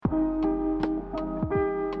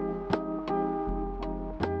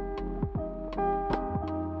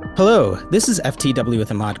Hello, this is FTW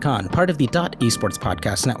with Ahmad Khan, part of the Esports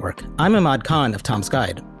Podcast Network. I'm Ahmad Khan of Tom's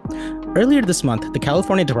Guide. Earlier this month, the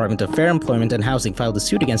California Department of Fair Employment and Housing filed a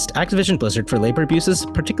suit against Activision Blizzard for labor abuses,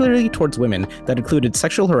 particularly towards women, that included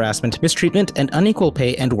sexual harassment, mistreatment, and unequal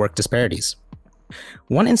pay and work disparities.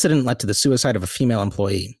 One incident led to the suicide of a female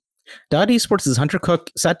employee. Esports' Hunter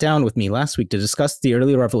Cook sat down with me last week to discuss the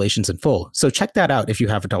earlier revelations in full, so check that out if you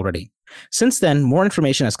haven't already. Since then, more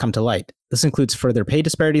information has come to light. This includes further pay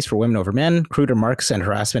disparities for women over men, crude remarks and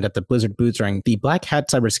harassment at the Blizzard booth during the Black Hat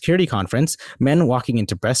Cybersecurity Conference, men walking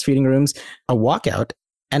into breastfeeding rooms, a walkout,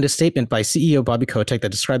 and a statement by CEO Bobby Kotick that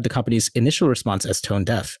described the company's initial response as tone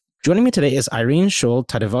deaf. Joining me today is Irene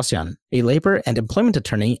Scholl-Tadevosyan, a labor and employment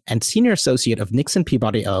attorney and senior associate of Nixon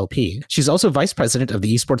Peabody LLP. She's also vice president of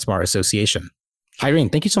the Esports Bar Association. Irene,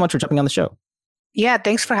 thank you so much for jumping on the show. Yeah,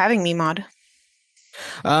 thanks for having me, Maud.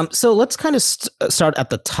 So let's kind of start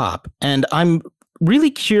at the top. And I'm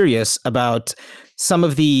really curious about some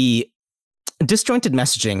of the disjointed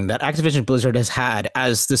messaging that Activision Blizzard has had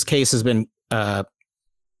as this case has been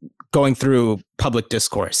going through public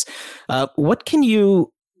discourse. What can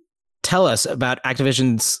you tell us about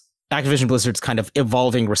Activision Blizzard's kind of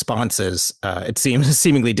evolving responses, it seems,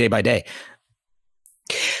 seemingly day by day?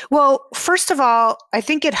 Well, first of all, I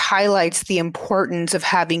think it highlights the importance of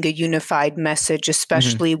having a unified message,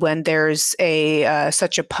 especially when there's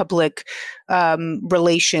such a public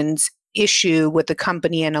relations issue with the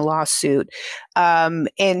company and a lawsuit.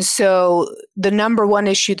 And so the number one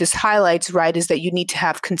issue this highlights, right, is that you need to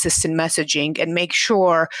have consistent messaging and make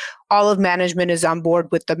sure all of management is on board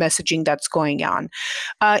with the messaging that's going on.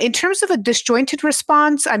 In terms of a disjointed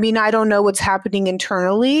response, I mean, I don't know what's happening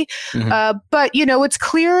internally, but, it's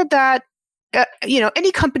clear that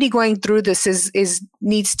any company going through this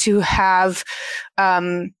needs to have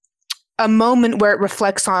a moment where it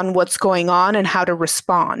reflects on what's going on and how to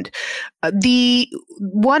respond.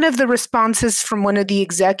 One of the responses from one of the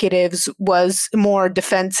executives was more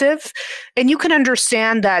defensive, and you can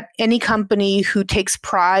understand that any company who takes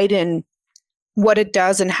pride in what it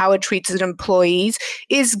does and how it treats its employees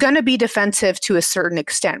is going to be defensive to a certain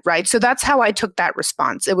extent, right? So that's how I took that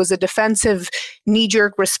response. It was a defensive,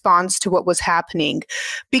 knee-jerk response to what was happening,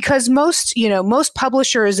 because most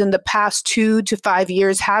publishers in the past 2 to 5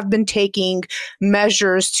 years have been taking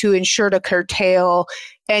measures to ensure to curtail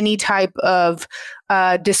any type of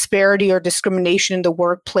disparity or discrimination in the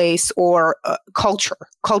workplace or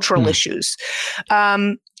cultural issues.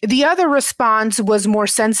 The other response was more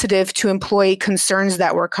sensitive to employee concerns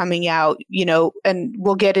that were coming out, and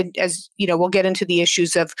we'll get into the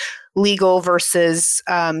issues of legal versus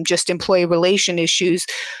just employee relation issues.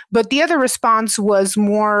 But the other response was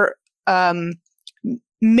more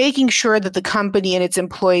making sure that the company and its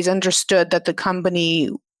employees understood that the company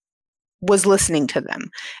was listening to them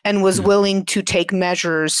and was willing to take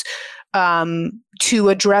measures to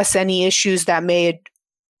address any issues that may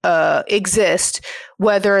exist,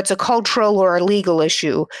 whether it's a cultural or a legal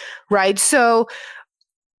issue, right? So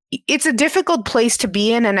it's a difficult place to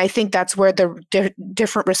be in, and I think that's where the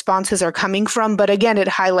different responses are coming from. But again, it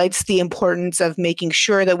highlights the importance of making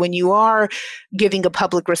sure that when you are giving a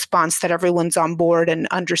public response, that everyone's on board and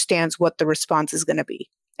understands what the response is going to be,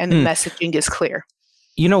 and the messaging is clear.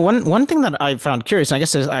 One thing that I found curious, and I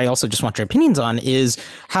guess I also just want your opinions on, is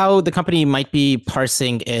how the company might be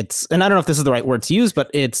parsing its, and I don't know if this is the right word to use,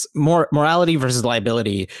 but it's morality versus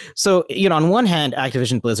liability. So, on one hand,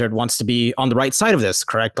 Activision Blizzard wants to be on the right side of this,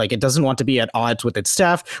 correct? Like, it doesn't want to be at odds with its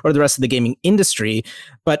staff or the rest of the gaming industry,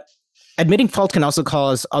 but admitting fault can also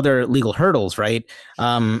cause other legal hurdles, right?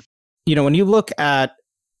 When you look at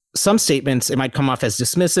some statements, it might come off as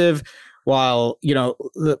dismissive, while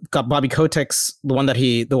Bobby Kotick's the one that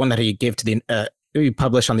he gave to he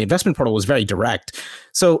published on the investment portal was very direct.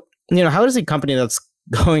 So how does a company that's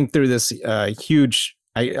going through this huge,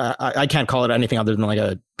 I can't call it anything other than like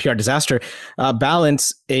a PR disaster,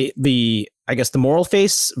 balance the moral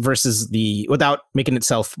face versus without making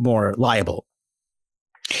itself more liable?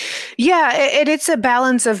 Yeah, it's a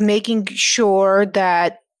balance of making sure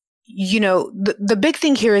that the big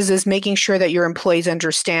thing here is making sure that your employees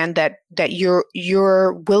understand that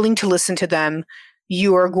you're willing to listen to them.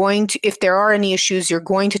 You are going to, if there are any issues, you're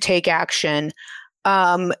going to take action,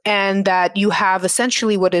 and that you have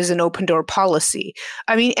essentially what is an open door policy.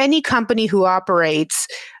 I mean, any company who operates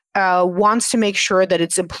wants to make sure that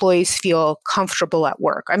its employees feel comfortable at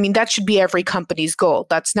work. I mean, that should be every company's goal.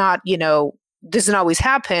 That's not, doesn't always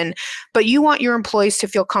happen, but you want your employees to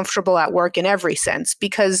feel comfortable at work in every sense,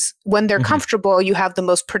 because when they're comfortable, you have the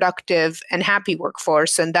most productive and happy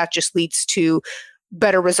workforce, and that just leads to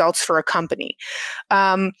better results for a company.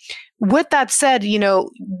 with that said,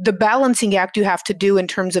 the balancing act you have to do in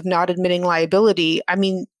terms of not admitting liability, I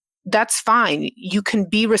mean, that's fine. You can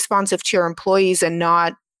be responsive to your employees and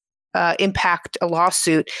not impact a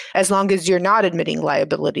lawsuit as long as you're not admitting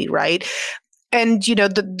liability, right? And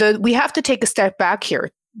we have to take a step back here.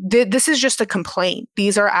 This is just a complaint.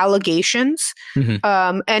 These are allegations.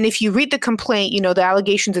 And if you read the complaint, the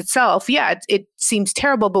allegations itself, it seems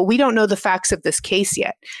terrible, but we don't know the facts of this case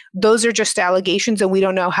yet. Those are just allegations, and we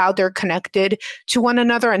don't know how they're connected to one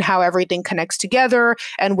another and how everything connects together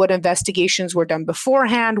and what investigations were done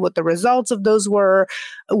beforehand, what the results of those were,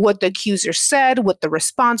 what the accuser said, what the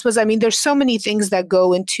response was. I mean, there's so many things that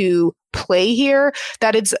go into play here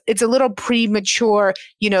that it's a little premature,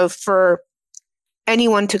 for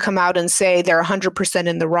anyone to come out and say they're 100%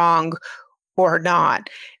 in the wrong or not.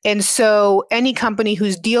 And so any company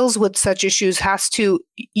who deals with such issues has to,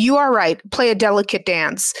 you are right, play a delicate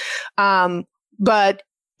dance. But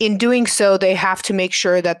in doing so, they have to make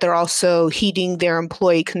sure that they're also heeding their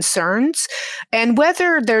employee concerns. And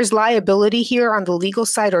whether there's liability here on the legal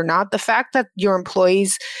side or not, the fact that your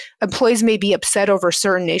employees may be upset over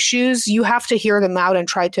certain issues, you have to hear them out and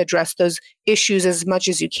try to address those issues as much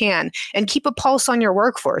as you can and keep a pulse on your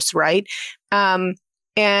workforce, right? That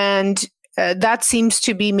seems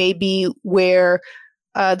to be maybe where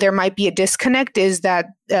there might be a disconnect, is that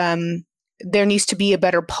there needs to be a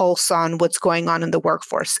better pulse on what's going on in the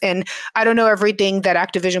workforce. And I don't know everything that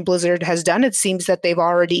Activision Blizzard has done. It seems that they've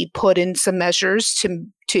already put in some measures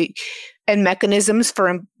and mechanisms for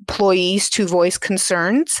employees to voice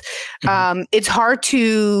concerns. It's hard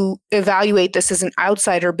to evaluate this as an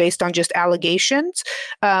outsider based on just allegations,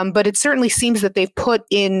 but it certainly seems that they've put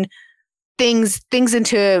in things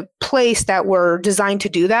into place that were designed to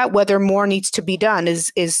do that. Whether more needs to be done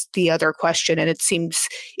is the other question. And it seems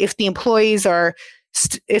if the employees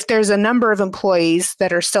if there's a number of employees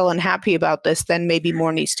that are still unhappy about this, then maybe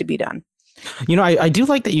more needs to be done. I do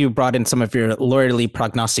like that you brought in some of your lawyerly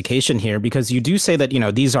prognostication here, because you do say that,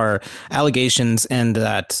 these are allegations and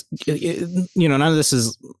that, none of this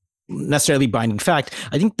is necessarily binding fact.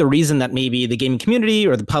 I think the reason that maybe the gaming community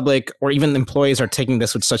or the public or even employees are taking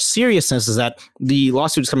this with such seriousness is that the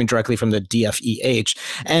lawsuit is coming directly from the DFEH.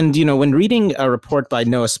 And, when reading a report by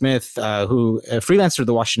Noah Smith, who a freelancer of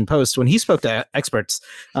the Washington Post, when he spoke to experts,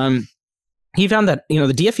 he found that, the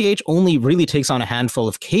DFEH only really takes on a handful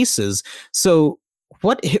of cases. So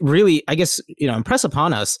what really, I guess, impress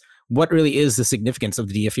upon us, what really is the significance of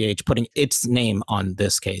the DFEH putting its name on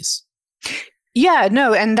this case? Yeah,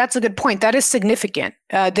 no, and that's a good point. That is significant.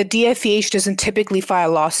 The DFEH doesn't typically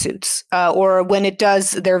file lawsuits, or when it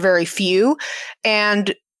does, they're very few.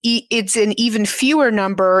 And it's an even fewer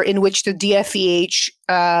number in which the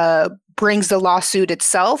DFEH brings the lawsuit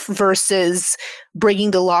itself versus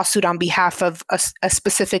bringing the lawsuit on behalf of a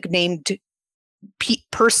specific named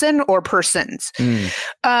person or persons.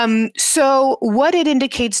 So what it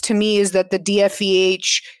indicates to me is that the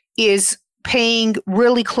DFEH is paying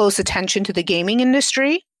really close attention to the gaming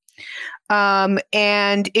industry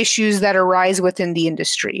and issues that arise within the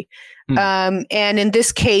industry. And in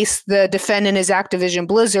this case, the defendant is Activision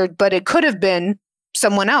Blizzard, but it could have been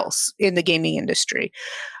someone else in the gaming industry.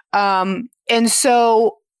 And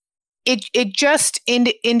so it just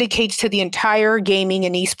indicates to the entire gaming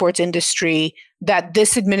and esports industry that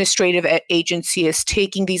this administrative agency is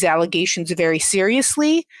taking these allegations very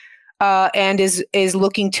seriously. And is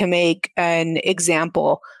looking to make an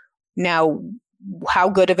example. Now, how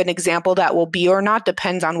good of an example that will be or not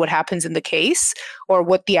depends on what happens in the case or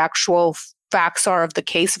what the actual facts are of the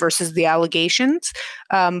case versus the allegations.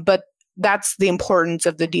 But that's the importance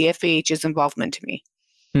of the DFEH's involvement to me.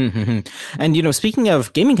 And, speaking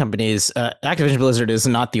of gaming companies, Activision Blizzard is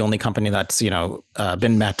not the only company that's,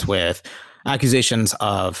 been met with accusations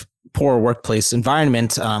of poor workplace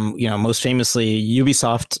environment. Most famously,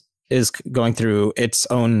 Ubisoft is going through its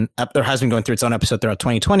own, there has been going through its own episode throughout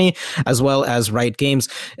 2020, as well as Riot Games.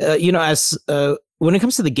 As when it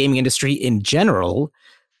comes to the gaming industry in general,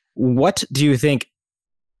 what do you think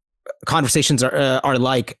conversations are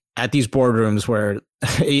like at these boardrooms where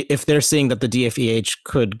if they're seeing that the DFEH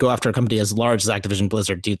could go after a company as large as Activision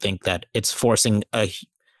Blizzard, do you think that it's forcing a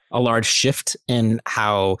large shift in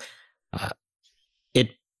how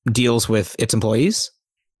it deals with its employees?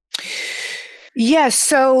 Yes,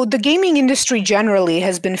 so the gaming industry generally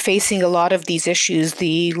has been facing a lot of these issues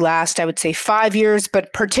the last, I would say, 5 years,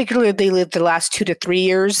 but particularly the last 2 to 3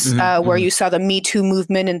 years, where you saw the Me Too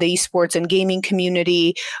movement in the esports and gaming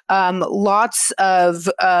community. Lots of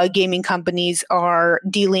gaming companies are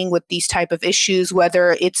dealing with these type of issues,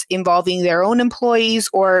 whether it's involving their own employees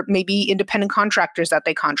or maybe independent contractors that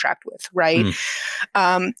they contract with, right?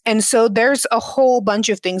 And so there's a whole bunch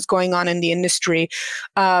of things going on in the industry.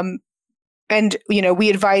 And, we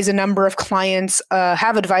advise a number of clients,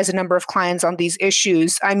 have advised a number of clients on these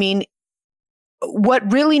issues. I mean, what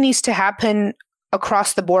really needs to happen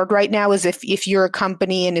across the board right now is if you're a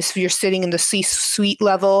company and if you're sitting in the C-suite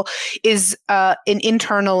level, is an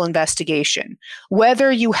internal investigation.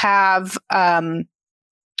 Whether you have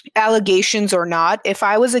allegations or not, if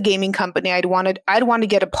I was a gaming company, I'd want to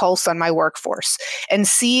get a pulse on my workforce and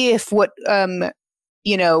see if what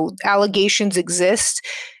allegations exist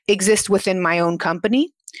within my own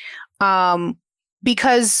company,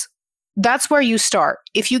 because that's where you start.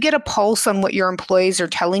 If you get a pulse on what your employees are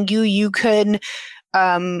telling you, you can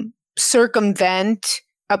circumvent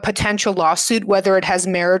a potential lawsuit, whether it has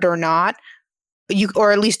merit or not,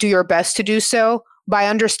 or at least do your best to do so by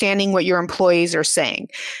understanding what your employees are saying.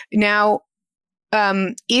 Now,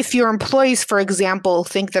 if your employees, for example,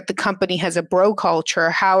 think that the company has a bro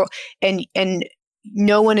culture, and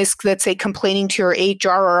no one is, let's say, complaining to your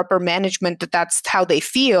HR or upper management that that's how they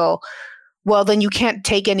feel, well, then you can't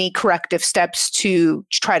take any corrective steps to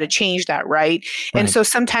try to change that, right? And so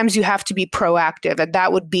sometimes you have to be proactive, and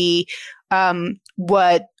that would be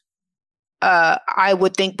what I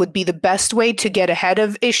would think would be the best way to get ahead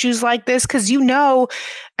of issues like this, because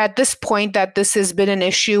at this point that this has been an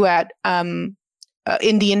issue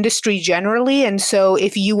in the industry generally. And so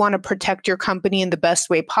if you want to protect your company in the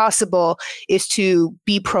best way possible is to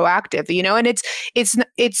be proactive, and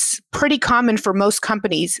it's pretty common for most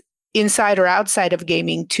companies inside or outside of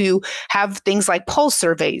gaming to have things like pulse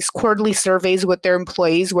surveys, quarterly surveys with their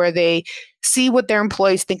employees where they see what their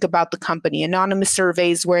employees think about the company, anonymous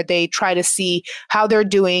surveys where they try to see how they're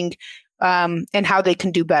doing and how they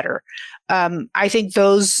can do better. I think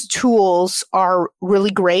those tools are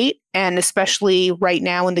really great. And especially right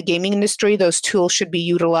now in the gaming industry, those tools should be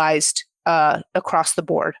utilized across the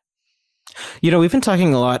board. We've been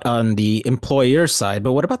talking a lot on the employer side,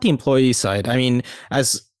 but what about the employee side? I mean,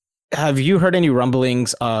 have you heard any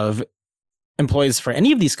rumblings of employees for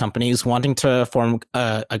any of these companies wanting to form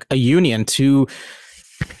a union to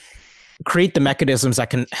create the mechanisms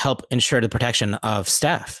that can help ensure the protection of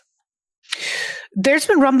staff? There's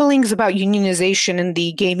been rumblings about unionization in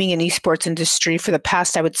the gaming and esports industry for the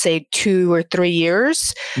past, I would say, 2 or 3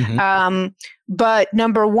 years. But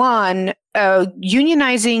number one,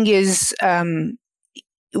 unionizing is you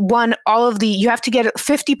have to get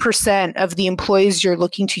 50% of the employees you're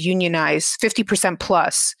looking to unionize, 50%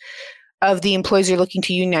 plus of the employees you're looking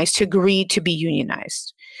to unionize to agree to be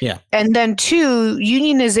unionized. Yeah. And then two,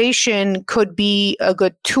 unionization could be a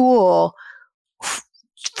good tool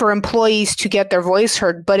for employees to get their voice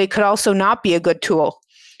heard, but it could also not be a good tool.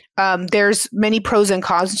 There's many pros and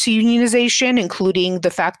cons to unionization, including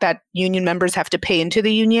the fact that union members have to pay into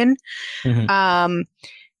the union.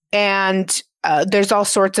 And there's all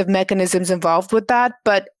sorts of mechanisms involved with that,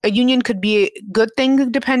 but a union could be a good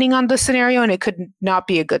thing depending on the scenario, and it could not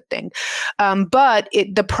be a good thing. But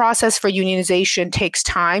the process for unionization takes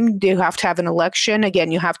time. You have to have an election.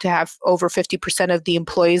 Again, you have to have over 50% of the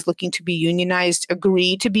employees looking to be unionized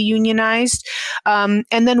agree to be unionized. And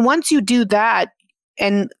then once you do that,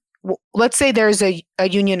 and let's say there's a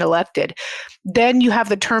union elected, then you have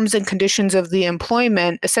the terms and conditions of the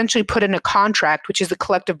employment essentially put in a contract, which is the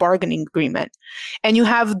collective bargaining agreement. And you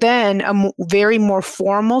have then a very more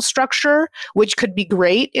formal structure, which could be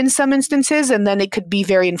great in some instances, and then it could be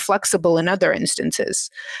very inflexible in other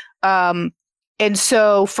instances. And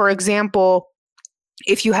so, for example,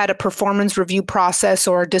 if you had a performance review process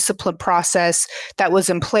or a discipline process that was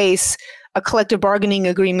in place, a collective bargaining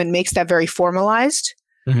agreement makes that very formalized.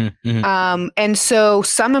 And so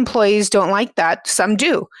some employees don't like that. Some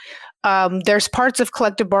do. There's parts of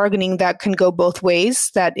collective bargaining that can go both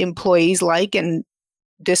ways that employees like and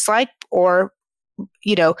dislike, or,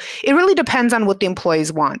 it really depends on what the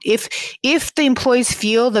employees want. If the employees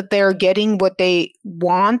feel that they're getting what they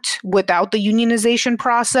want without the unionization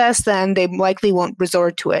process, then they likely won't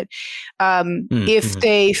resort to it. If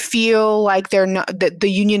they feel like they're not, that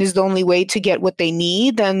the union is the only way to get what they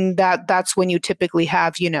need, then that's when you typically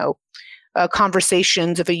have,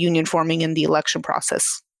 conversations of a union forming in the election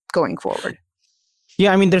process going forward.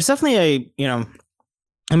 Yeah, I mean, there's definitely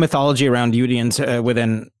a mythology around unions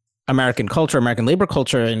within American culture, American labor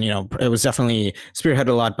culture, and it was definitely spearheaded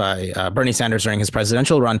a lot by Bernie Sanders during his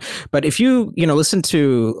presidential run. But if you listen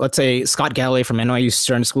to, let's say, Scott Galloway from NYU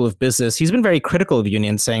Stern School of Business, he's been very critical of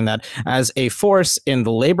unions, saying that as a force in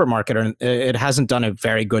the labor market, it hasn't done a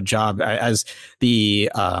very good job as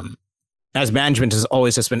management has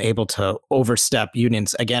always just been able to overstep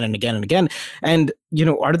unions again and again and again. And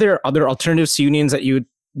are there other alternatives to unions that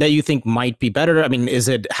you think might be better? I mean, is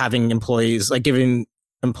it having employees, like giving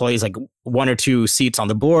employees like one or two seats on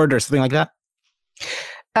the board or something like that?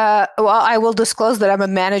 Well, I will disclose that I'm a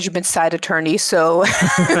management side attorney, so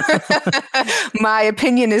my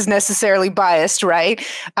opinion is necessarily biased, right?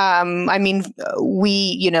 I mean,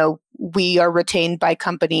 we are retained by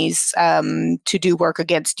companies to do work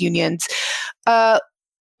against unions. As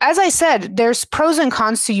I said, there's pros and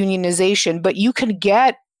cons to unionization, but you can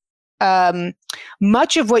get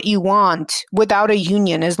much of what you want without a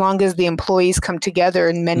union, as long as the employees come together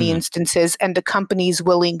in many instances and the company's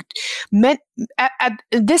willing. At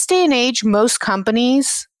this day and age, most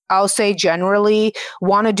companies, I'll say generally,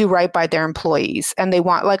 want to do right by their employees. And they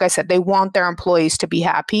want, like I said, they want their employees to be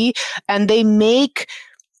happy. And they make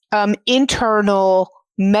internal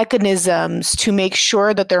mechanisms to make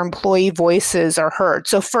sure that their employee voices are heard.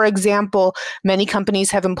 So, for example, many companies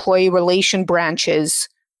have employee relation branches,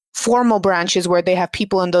 formal branches where they have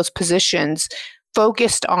people in those positions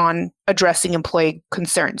focused on addressing employee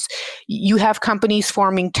concerns. You have companies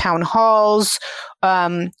forming town halls,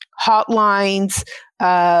 hotlines,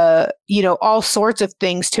 all sorts of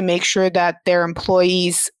things to make sure that their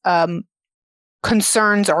employees'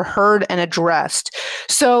 concerns are heard and addressed.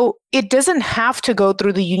 So it doesn't have to go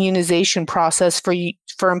through the unionization process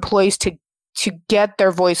for employees to get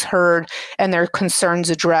their voice heard and their concerns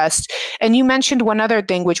addressed. And you mentioned one other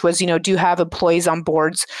thing, which was, do you have employees on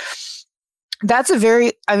boards? That's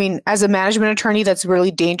as a management attorney, that's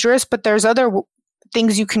really dangerous, but there's other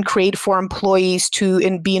things you can create for employees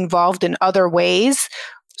to be involved in other ways,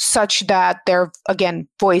 such that their, again,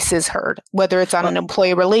 voice is heard, whether it's on an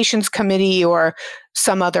employee relations committee or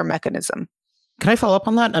some other mechanism. Can I follow up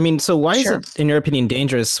on that? I mean, so why is it, in your opinion,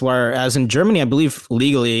 dangerous? Whereas in Germany, I believe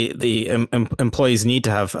legally the employees need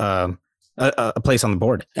to have a place on the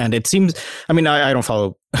board. And it seems, I mean, I don't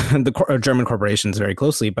follow the German corporations very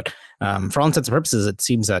closely, but for all intents and purposes, it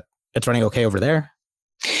seems that it's running okay over there.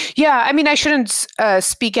 Yeah, I mean, I shouldn't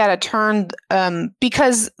speak out of turn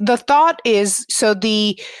because the thought is, so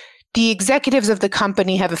the executives of the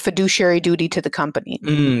company have a fiduciary duty to the company.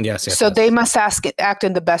 Yes. So they must act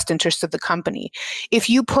in the best interest of the company. If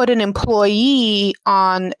you put an employee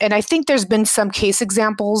on, and I think there's been some case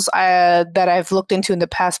examples that I've looked into in the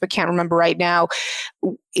past, but can't remember right now,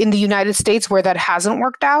 in the United States where that hasn't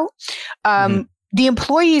worked out. The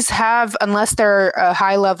employees have, unless they're a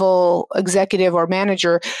high-level executive or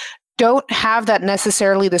manager, don't have that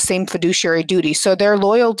necessarily the same fiduciary duty. So their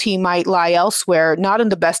loyalty might lie elsewhere, not in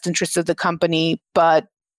the best interest of the company, but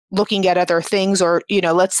looking at other things. Or,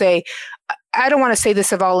 let's say, I don't want to say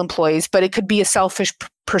this of all employees, but it could be a selfish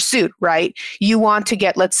pursuit, right? You want to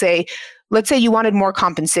get, let's say you wanted more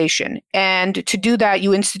compensation. And to do that,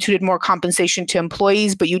 you instituted more compensation to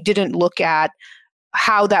employees, but you didn't look at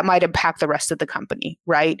how that might impact the rest of the company,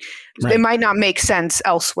 right? It might not make sense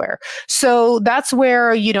elsewhere. So that's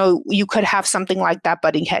where, you could have something like that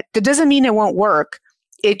butting head. That doesn't mean it won't work.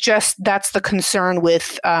 That's the concern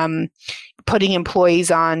with putting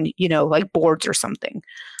employees on, like boards or something.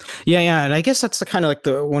 Yeah. And I guess that's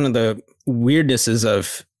one of the weirdnesses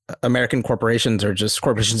of American corporations, or just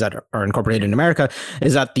corporations that are incorporated in America,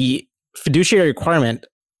 is that the fiduciary requirement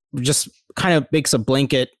just kind of makes a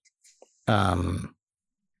blanket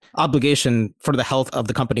obligation for the health of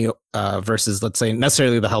the company versus, let's say,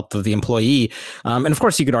 necessarily the health of the employee. And of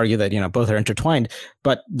course, you could argue that, both are intertwined,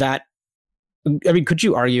 but could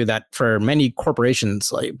you argue that for many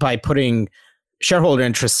corporations, like, by putting shareholder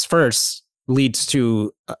interests first leads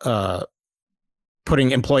to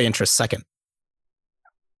putting employee interests second?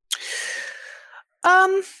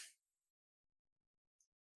 I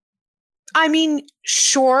mean,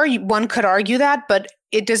 sure, one could argue that, but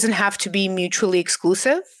it doesn't have to be mutually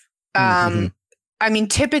exclusive. I mean,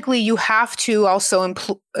 typically you have to also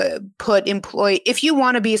put employee, if you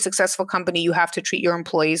want to be a successful company, you have to treat your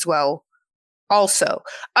employees well also.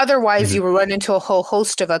 Otherwise, you will run into a whole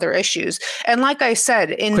host of other issues. And like I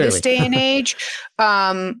said, in this day and age,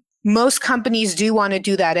 most companies do want to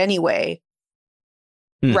do that anyway.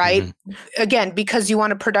 Right? Again, because you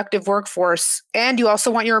want a productive workforce and you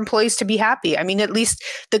also want your employees to be happy. I mean, at least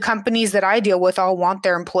the companies that I deal with all want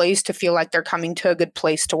their employees to feel like they're coming to a good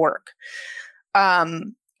place to work.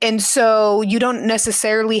 And so you don't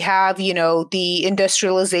necessarily have, the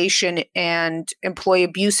industrialization and employee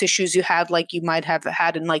abuse issues you had, like you might have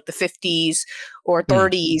had in like the 50s or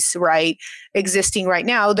 30s, right? Existing right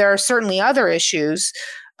now. There are certainly other issues.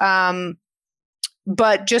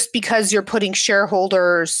 But just because you're putting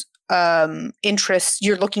shareholders' interests,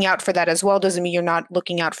 you're looking out for that as well, doesn't mean you're not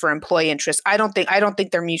looking out for employee interests. I don't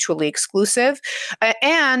think they're mutually exclusive.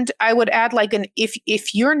 And I would add, like,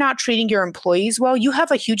 if you're not treating your employees well, you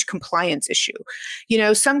have a huge compliance issue.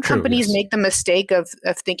 Some companies make the mistake of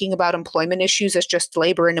thinking about employment issues as just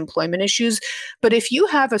labor and employment issues. But if you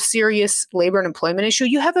have a serious labor and employment issue,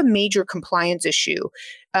 you have a major compliance issue.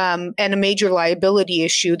 And a major liability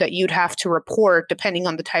issue that you'd have to report depending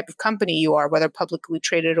on the type of company you are, whether publicly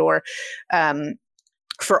traded or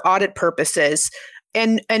for audit purposes.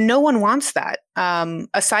 And no one wants that.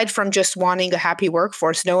 Aside from just wanting a happy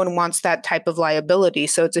workforce, no one wants that type of liability.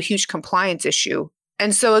 So it's a huge compliance issue.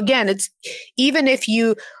 And so again, it's even if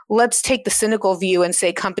let's take the cynical view and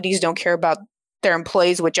say companies don't care about their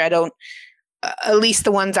employees, which I don't. At least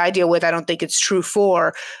the ones I deal with, I don't think it's true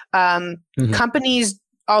for. Companies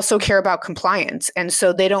also care about compliance. And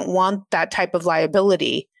so they don't want that type of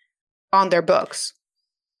liability on their books.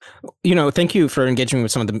 Thank you for engaging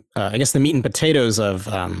with some of the, the meat and potatoes of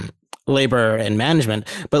labor and management.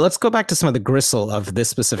 But let's go back to some of the gristle of this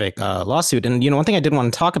specific lawsuit. And, one thing I did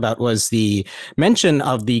want to talk about was the mention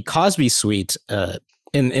of the Cosby suite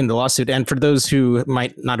in the lawsuit. And for those who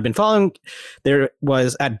might not have been following, there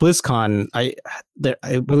was at BlizzCon, I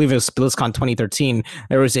believe it was BlizzCon 2013,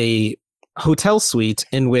 there was a hotel suite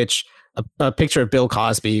in which a picture of Bill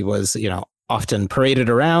Cosby was, often paraded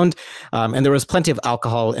around, and there was plenty of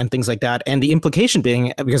alcohol and things like that. And the implication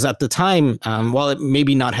being, because at the time, while it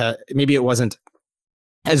maybe it wasn't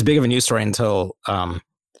as big of a news story until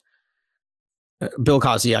Bill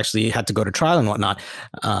Cosby actually had to go to trial and whatnot.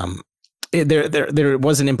 There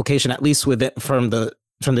was an implication, at least with it from the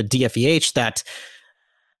DFEH, that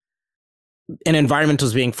an environment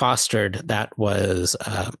was being fostered that was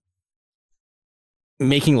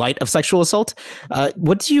making light of sexual assault.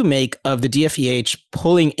 What do you make of the DFEH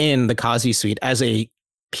pulling in the Cosby suite as a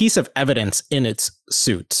piece of evidence in its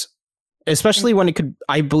suit, especially when it could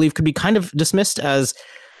be kind of dismissed as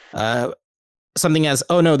something as,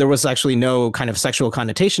 oh no, there was actually no kind of sexual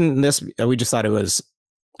connotation in this. We just thought it was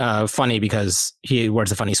funny because he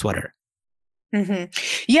wears a funny sweater.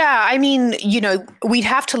 Yeah, I mean, we'd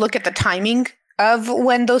have to look at the timing of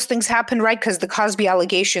when those things happen, right? Because the Cosby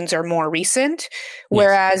allegations are more recent,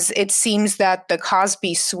 whereas it seems that the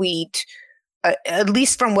Cosby suite, at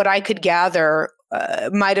least from what I could gather,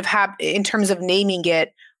 might have happened in terms of naming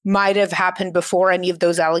it, might have happened before any of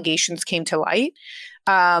those allegations came to light.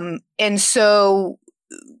 And so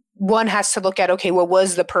one has to look at, okay, what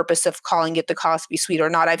was the purpose of calling it the Cosby suite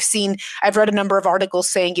or not? I've read a number of articles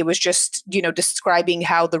saying it was just, describing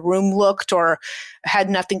how the room looked or had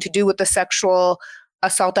nothing to do with the sexual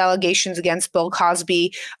assault allegations against Bill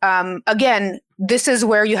Cosby. Again, this is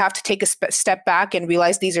where you have to take a step back and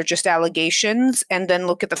realize these are just allegations, and then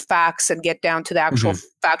look at the facts and get down to the actual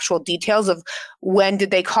factual details of when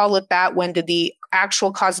did they call it that? When did the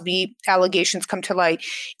actual Cosby allegations come to light?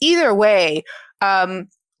 Either way,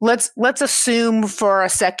 let's assume for a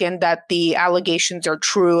second that the allegations are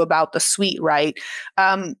true about the suite, right?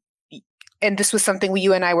 And this was something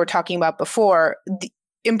you and I were talking about before. The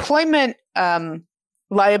employment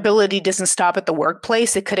liability doesn't stop at the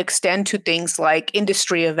workplace. It could extend to things like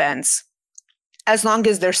industry events, as long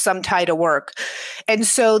as there's some tie to work. And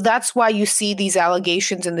so that's why you see these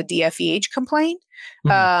allegations in the DFEH complaint.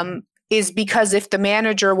 Is because if the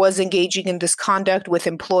manager was engaging in this conduct with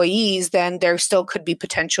employees, then there still could be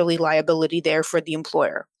potentially liability there for the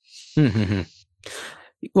employer.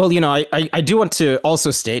 Well, I do want to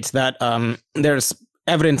also state that there's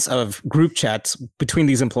evidence of group chats between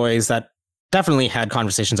these employees that definitely had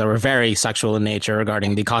conversations that were very sexual in nature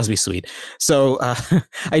regarding the Cosby suite. So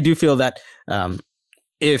I do feel that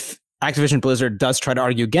if Activision Blizzard does try to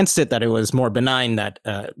argue against it, that it was more benign, that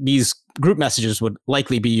these group messages would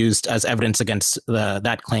likely be used as evidence against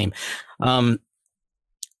that claim.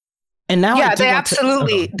 And now, they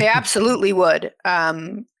absolutely would.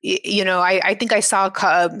 I think I saw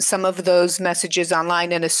some of those messages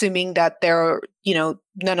online, and assuming that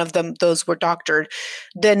none of those were doctored,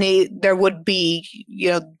 then there would be,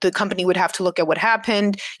 the company would have to look at what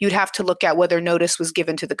happened. You'd have to look at whether notice was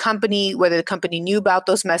given to the company, whether the company knew about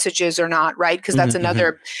those messages or not, right? Because that's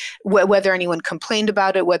another, whether anyone complained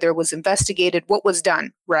about it, whether it was investigated, what was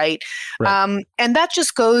done, right? And that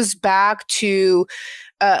just goes back to,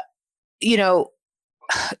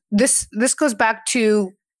 this goes back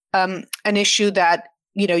to an issue that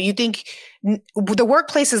you think the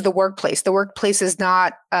workplace is the workplace. The workplace is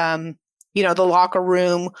not, the locker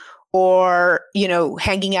room or,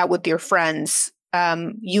 hanging out with your friends.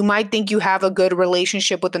 You might think you have a good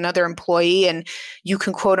relationship with another employee and you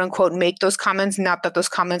can quote unquote make those comments. Not that those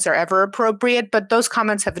comments are ever appropriate, but those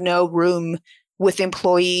comments have no room with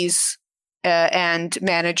employees and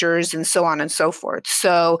managers and so on and so forth.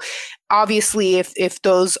 So obviously, if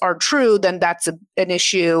those are true, then that's an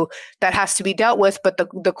issue that has to be dealt with. But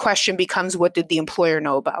the question becomes, what did the employer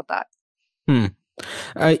know about that?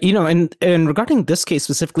 And regarding this case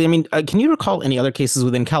specifically, I mean, can you recall any other cases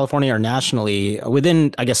within California or nationally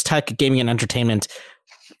within, I guess, tech, gaming, and entertainment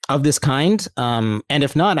of this kind? And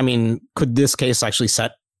if not, I mean, could this case actually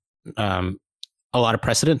set a lot of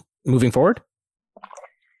precedent moving forward?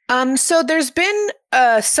 So there's been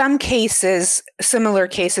some cases, similar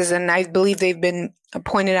cases, and I believe they've been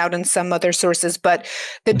pointed out in some other sources, but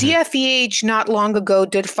the DFEH not long ago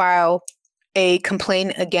did file a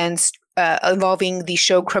complaint against involving the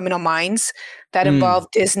show Criminal Minds that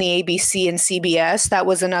involved Disney, ABC, and CBS. That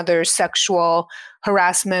was another sexual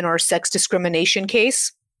harassment or sex discrimination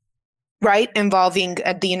case, right, involving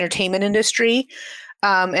the entertainment industry.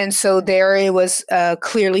 And so there it was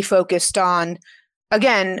clearly focused on,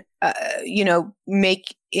 again,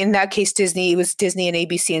 in that case, Disney, it was Disney and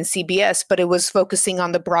ABC and CBS, but it was focusing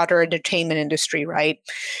on the broader entertainment industry, right?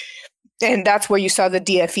 And that's where you saw the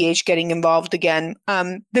DFEH getting involved again.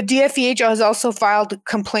 The DFEH has also filed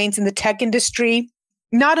complaints in the tech industry,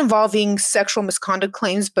 not involving sexual misconduct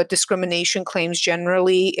claims, but discrimination claims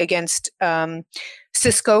generally against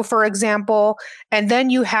Cisco, for example. And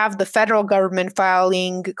then you have the federal government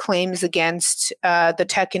filing claims against the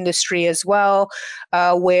tech industry as well,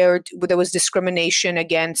 where there was discrimination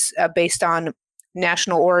against based on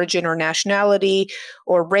national origin or nationality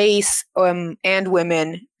or race and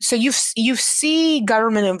women. So you see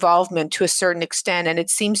government involvement to a certain extent, and it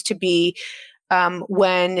seems to be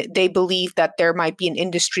when they believe that there might be an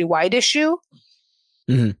industry-wide issue,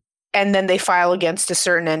 and then they file against a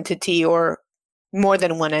certain entity or more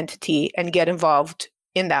than one entity and get involved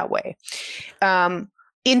in that way.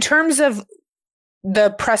 In terms of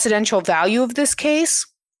the precedential value of this case,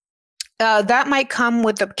 that might come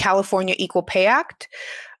with the California Equal Pay Act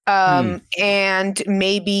and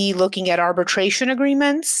maybe looking at arbitration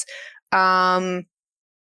agreements. It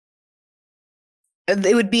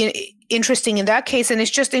would be interesting in that case, and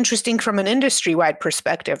it's just interesting from an industry-wide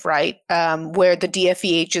perspective, right? Where the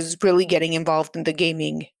DFEH is really getting involved in the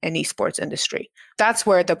gaming and esports industry. That's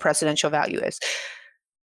where the precedential value is.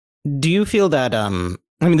 Do you feel that, I mean,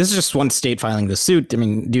 this is just one state filing the suit. I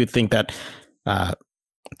mean, do you think that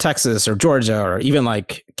Texas or Georgia or even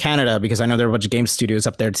like Canada, because I know there are a bunch of game studios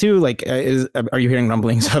up there too, like are you hearing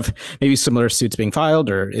rumblings of maybe similar suits being filed,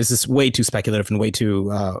 or is this way too speculative and way too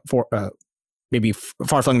maybe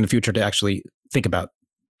far-flung in the future to actually think about?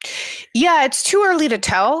 Yeah, it's too early to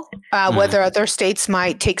tell whether other states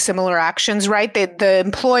might take similar actions, right? The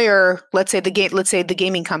employer, let's say the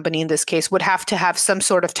gaming company in this case, would have to have some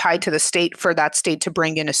sort of tie to the state for that state to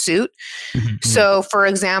bring in a suit. So, for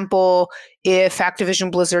example, if Activision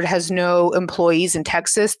Blizzard has no employees in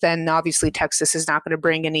Texas, then obviously Texas is not going to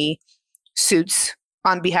bring any suits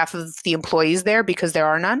on behalf of the employees there because there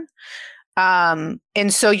are none. And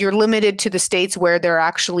so you're limited to the states where there are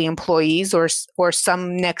actually employees or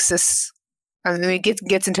some nexus. I mean, it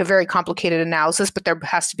gets into very complicated analysis, but there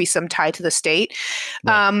has to be some tie to the state.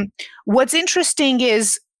 Right. What's interesting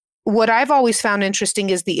is, what I've always found interesting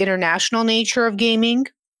is the international nature of gaming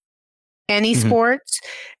and esports,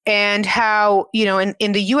 and how,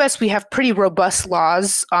 in the US, we have pretty robust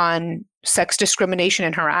laws on sex discrimination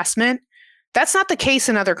and harassment. That's not the case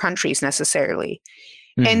in other countries necessarily.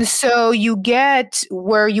 And so you get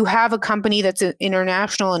where you have a company that's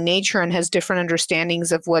international in nature and has different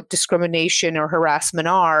understandings of what discrimination or harassment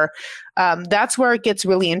are. That's where it gets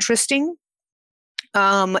really interesting.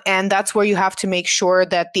 And that's where you have to make sure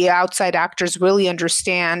that the outside actors really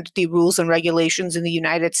understand the rules and regulations in the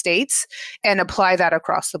United States and apply that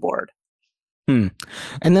across the board. And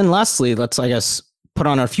then lastly, let's, I guess, put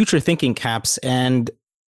on our future thinking caps. And,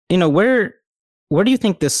 where do you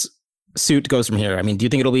think this suit goes from here? I mean, do you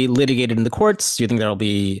think it'll be litigated in the courts? Do you think there'll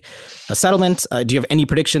be a settlement? Do you have any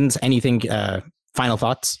predictions? Anything? Final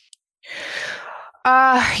thoughts?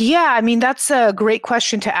 Yeah, I mean, that's a great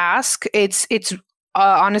question to ask. It's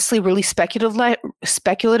honestly really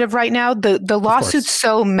speculative right now. The lawsuit's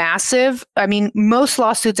so massive. I mean, most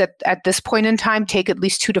lawsuits at this point in time take at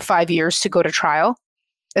least 2 to 5 years to go to trial,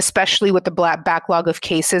 especially with the backlog of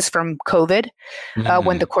cases from COVID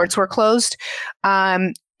when the courts were closed.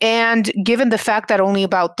 And given the fact that only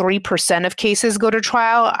about 3% of cases go to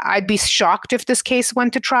trial, I'd be shocked if this case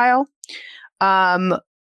went to trial.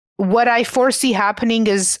 What I foresee happening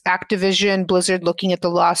is Activision Blizzard looking at the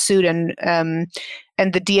lawsuit and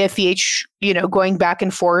the DFEH, going back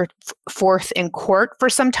and forth in court for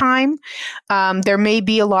some time. There may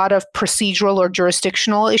be a lot of procedural or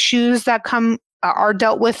jurisdictional issues that are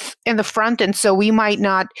dealt with in the front, and so we might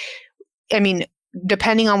not.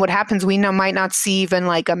 Depending on what happens, we might not see even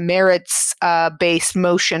like a merits based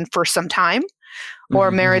motion for some time,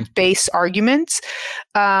 or merit-based arguments.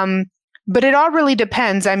 But it all really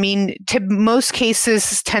depends. Most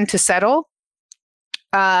cases tend to settle.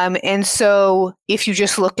 And so if you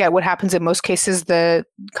just look at what happens in most cases, the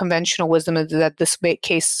conventional wisdom is that this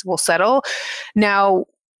case will settle. Now,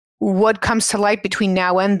 what comes to light between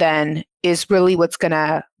now and then is really what's going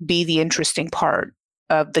to be the interesting part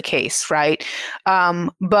of the case, right?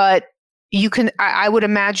 But I would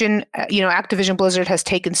imagine, Activision Blizzard has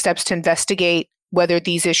taken steps to investigate whether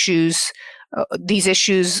these issues,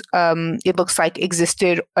 it looks like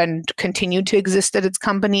existed and continued to exist at its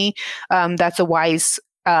company. That's a wise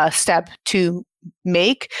step to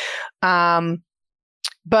make.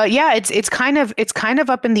 But yeah, it's kind of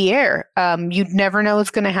up in the air. You'd never know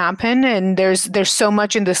what's going to happen, and there's so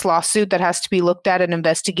much in this lawsuit that has to be looked at and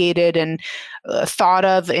investigated and thought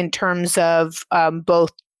of in terms of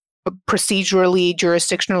both procedurally,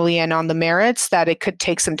 jurisdictionally, and on the merits, that it could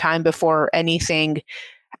take some time before anything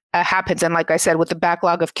happens. And like I said, with the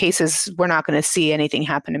backlog of cases, we're not going to see anything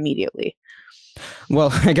happen immediately.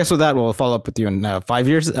 Well, I guess with that, we'll follow up with you in 5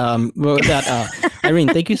 years. With that, Irene,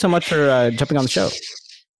 thank you so much for jumping on the show.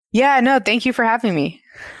 Yeah, no, thank you for having me.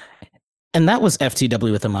 And that was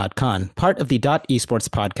FTW with Ahmad Khan, part of the Esports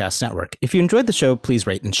Podcast Network. If you enjoyed the show, please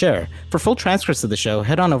rate and share. For full transcripts of the show,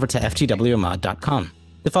 head on over to ftwahmad.com.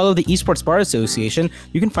 To follow the Esports Bar Association,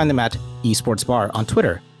 you can find them at Esports Bar on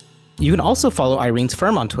Twitter. You can also follow Irene's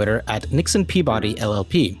firm on Twitter at Nixon Peabody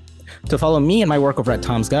LLP. To follow me and my work over at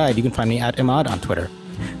Tom's Guide, you can find me at Ahmad on Twitter.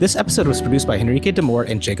 This episode was produced by Henrique Demore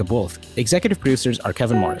and Jacob Wolf. Executive producers are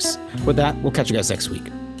Kevin Morris. With that, we'll catch you guys next week.